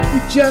We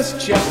just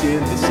checked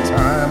in this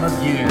time of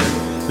year.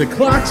 The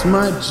clocks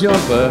might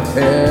jump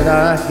ahead,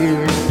 I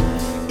hear.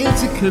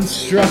 It's a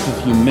construct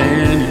of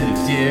humanity,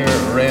 dear,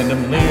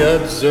 randomly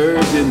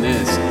observed in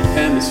this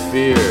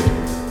hemisphere.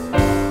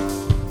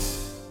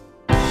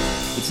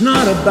 It's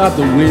not about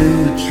the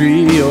wind, the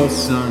tree, or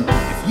sun.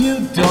 If you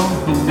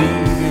don't believe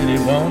it,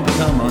 it won't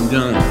come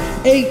undone.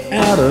 8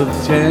 out of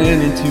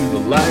 10 into the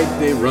light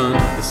they run.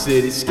 The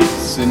city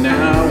skips an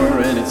hour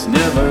and it's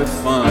never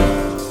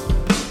fun.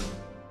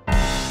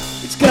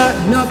 It's got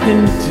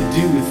nothing to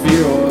do with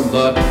fear or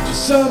luck.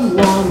 Just some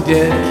long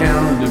dead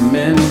calendar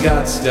men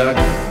got stuck,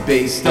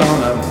 based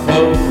on a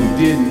pope who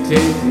didn't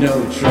take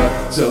no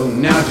truck. So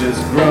now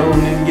just groan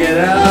and get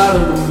out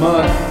of the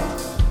mud.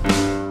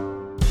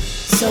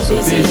 So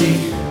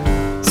busy,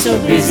 so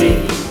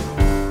busy,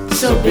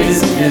 so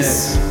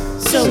business,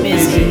 so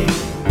busy,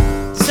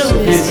 so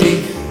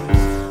busy,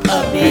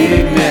 a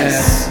big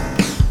mess.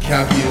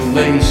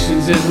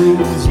 Calculations and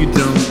rules you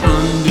don't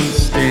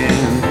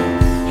understand,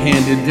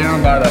 handed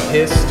down by the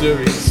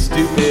history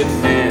stupid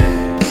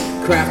man,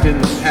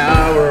 crafting the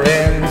power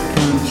and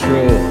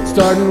control,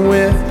 starting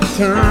with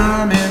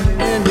time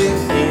and ending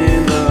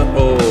in the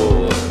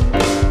hole.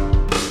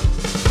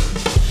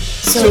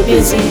 So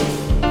busy,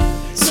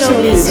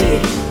 so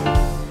busy,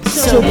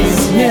 so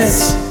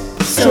business,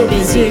 so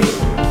busy,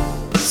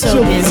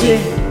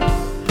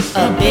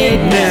 a big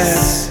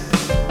mess.